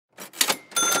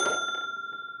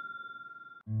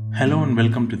Hello and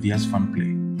welcome to the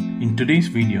Funplay. In today's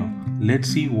video, let's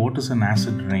see what is an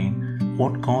acid rain,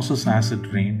 what causes acid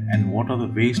rain, and what are the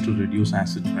ways to reduce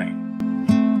acid rain.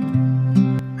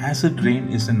 Acid rain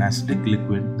is an acidic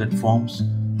liquid that forms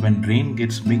when rain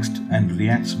gets mixed and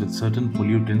reacts with certain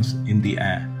pollutants in the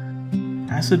air.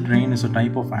 Acid rain is a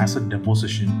type of acid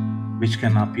deposition which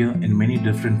can appear in many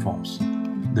different forms.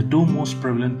 The two most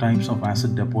prevalent types of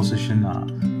acid deposition are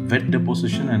wet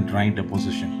deposition and dry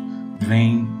deposition.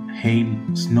 Rain, hail,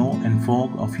 snow and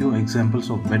fog are few examples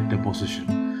of wet deposition.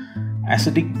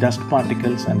 Acidic dust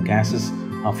particles and gases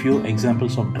are few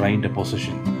examples of dry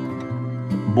deposition.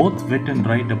 Both wet and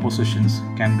dry depositions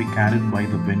can be carried by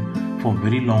the wind for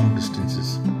very long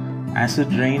distances.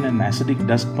 Acid rain and acidic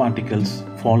dust particles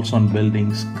falls on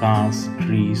buildings, cars,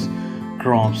 trees,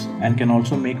 crops and can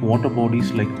also make water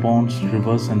bodies like ponds,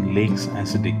 rivers and lakes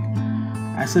acidic.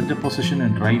 Acid deposition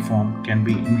in dry form can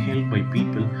be inhaled by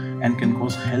people and can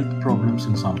cause health problems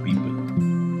in some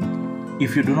people.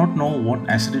 If you do not know what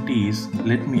acidity is,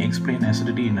 let me explain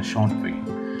acidity in a short way.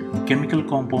 Chemical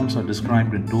compounds are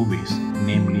described in two ways,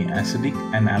 namely acidic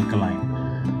and alkaline.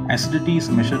 Acidity is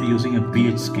measured using a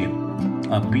pH scale.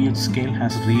 A pH scale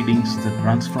has readings that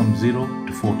runs from 0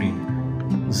 to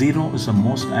 14. 0 is the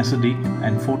most acidic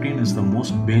and 14 is the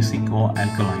most basic or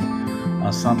alkaline.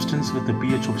 A substance with a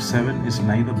pH of 7 is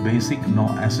neither basic nor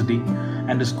acidic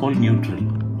and is called neutral.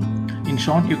 In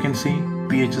short, you can say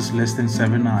pHs less than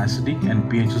 7 are acidic and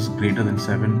pHs greater than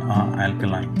 7 are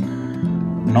alkaline.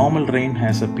 Normal rain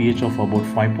has a pH of about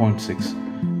 5.6.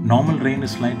 Normal rain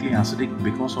is slightly acidic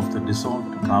because of the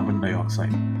dissolved carbon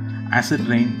dioxide. Acid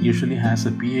rain usually has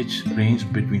a pH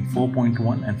range between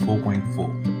 4.1 and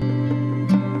 4.4.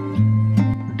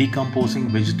 Decomposing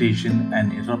vegetation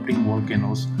and erupting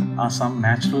volcanoes are some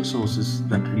natural sources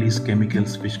that release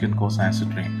chemicals which can cause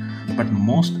acid rain. But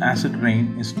most acid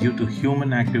rain is due to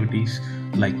human activities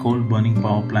like coal burning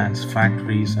power plants,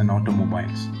 factories and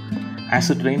automobiles.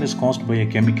 Acid rain is caused by a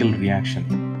chemical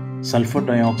reaction. Sulfur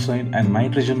dioxide and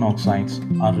nitrogen oxides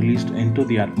are released into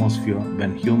the atmosphere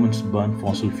when humans burn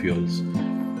fossil fuels.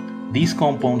 These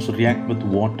compounds react with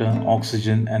water,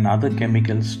 oxygen and other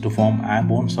chemicals to form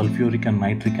airborne sulfuric and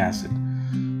nitric acid.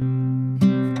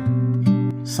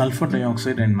 Sulfur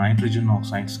dioxide and nitrogen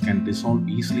oxides can dissolve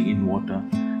easily in water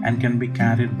and can be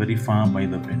carried very far by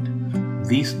the wind.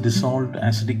 These dissolved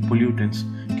acidic pollutants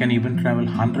can even travel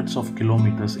hundreds of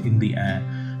kilometers in the air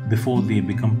before they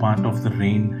become part of the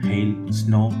rain, hail,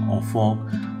 snow or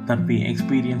fog that we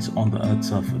experience on the Earth's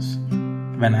surface.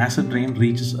 When acid rain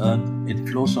reaches Earth, it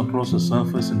flows across the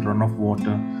surface in runoff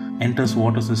water, enters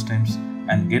water systems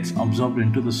and gets absorbed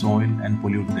into the soil and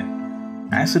pollute them.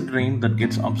 Acid rain that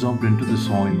gets absorbed into the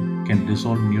soil can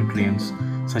dissolve nutrients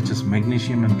such as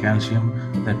magnesium and calcium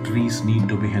that trees need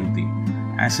to be healthy.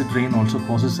 Acid rain also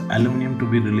causes aluminum to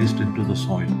be released into the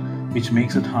soil, which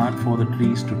makes it hard for the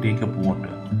trees to take up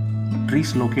water.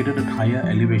 Trees located at higher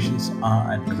elevations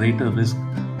are at greater risk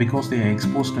because they are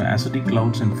exposed to acidic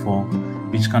clouds and fog,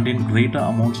 which contain greater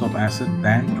amounts of acid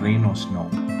than rain or snow.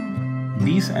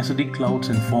 These acidic clouds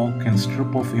and fog can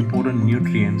strip off important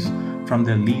nutrients from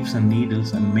their leaves and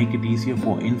needles and make it easier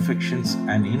for infections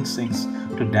and insects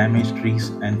to damage trees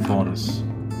and forests.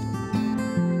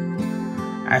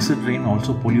 Acid rain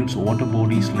also pollutes water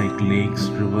bodies like lakes,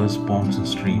 rivers, ponds and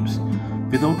streams.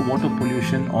 Without water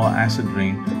pollution or acid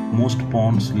rain, most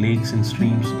ponds, lakes and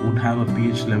streams would have a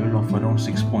pH level of around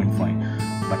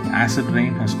 6.5. But acid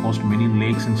rain has caused many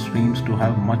lakes and streams to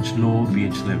have much lower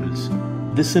pH levels.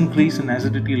 This increase in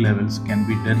acidity levels can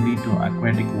be deadly to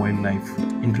aquatic wildlife,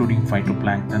 including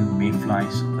phytoplankton,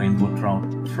 mayflies, rainbow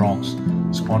trout, frogs,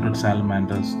 spotted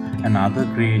salamanders, and other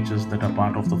creatures that are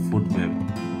part of the food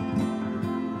web.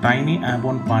 Tiny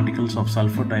airborne particles of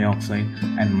sulfur dioxide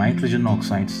and nitrogen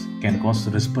oxides can cause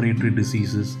respiratory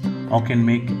diseases or can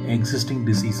make existing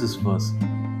diseases worse.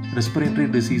 Respiratory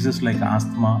diseases like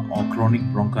asthma or chronic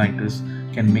bronchitis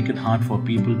can make it hard for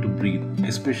people to breathe,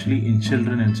 especially in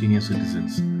children and senior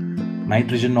citizens.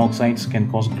 Nitrogen oxides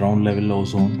can cause ground level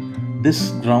ozone.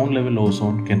 This ground level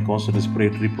ozone can cause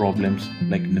respiratory problems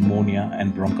like pneumonia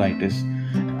and bronchitis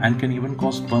and can even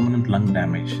cause permanent lung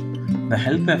damage. The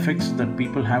health effects that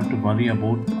people have to worry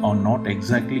about are not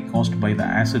exactly caused by the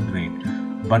acid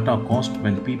rain, but are caused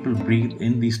when people breathe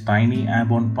in these tiny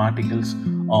airborne particles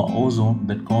or ozone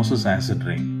that causes acid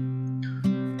rain.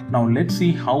 Now let's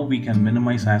see how we can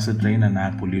minimize acid rain and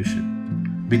air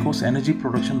pollution. Because energy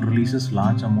production releases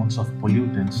large amounts of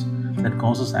pollutants that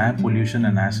causes air pollution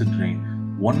and acid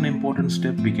rain, one important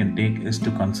step we can take is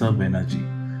to conserve energy.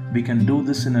 We can do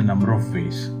this in a number of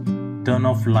ways. Turn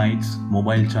off lights,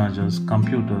 mobile chargers,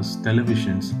 computers,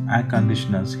 televisions, air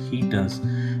conditioners, heaters,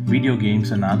 video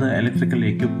games, and other electrical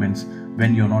equipments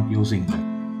when you're not using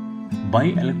them. Buy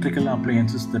electrical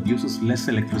appliances that uses less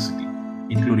electricity,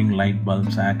 including light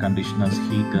bulbs, air conditioners,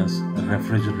 heaters,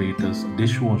 refrigerators,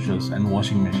 dishwashers, and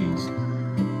washing machines.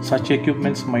 Such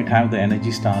equipments might have the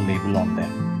Energy Star label on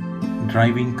them.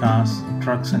 Driving cars,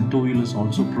 trucks, and two-wheelers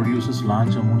also produces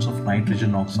large amounts of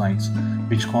nitrogen oxides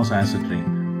which cause acid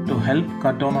rain. To help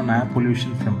cut down on air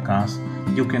pollution from cars,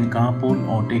 you can carpool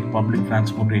or take public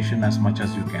transportation as much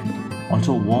as you can.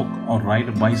 Also walk or ride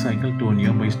a bicycle to a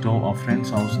nearby store or friend's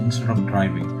house instead of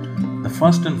driving. The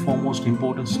first and foremost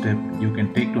important step you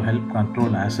can take to help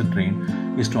control acid rain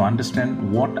is to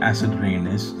understand what acid rain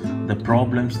is, the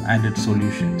problems and its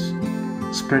solutions.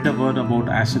 Spread a word about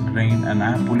acid rain and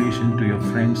air pollution to your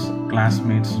friends,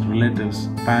 classmates, relatives,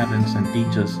 parents and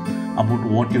teachers about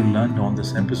what you learned on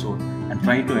this episode and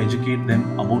try to educate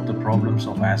them about the problems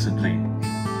of acid rain.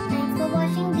 Thanks for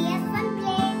watching DS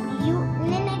Funplay. See you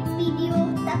in the next video.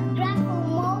 Subscribe for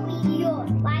more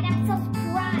videos. Like and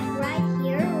subscribe right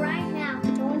here, right now.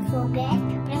 Don't forget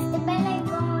to press the bell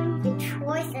icon. The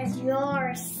choice is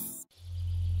yours.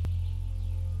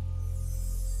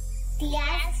 DS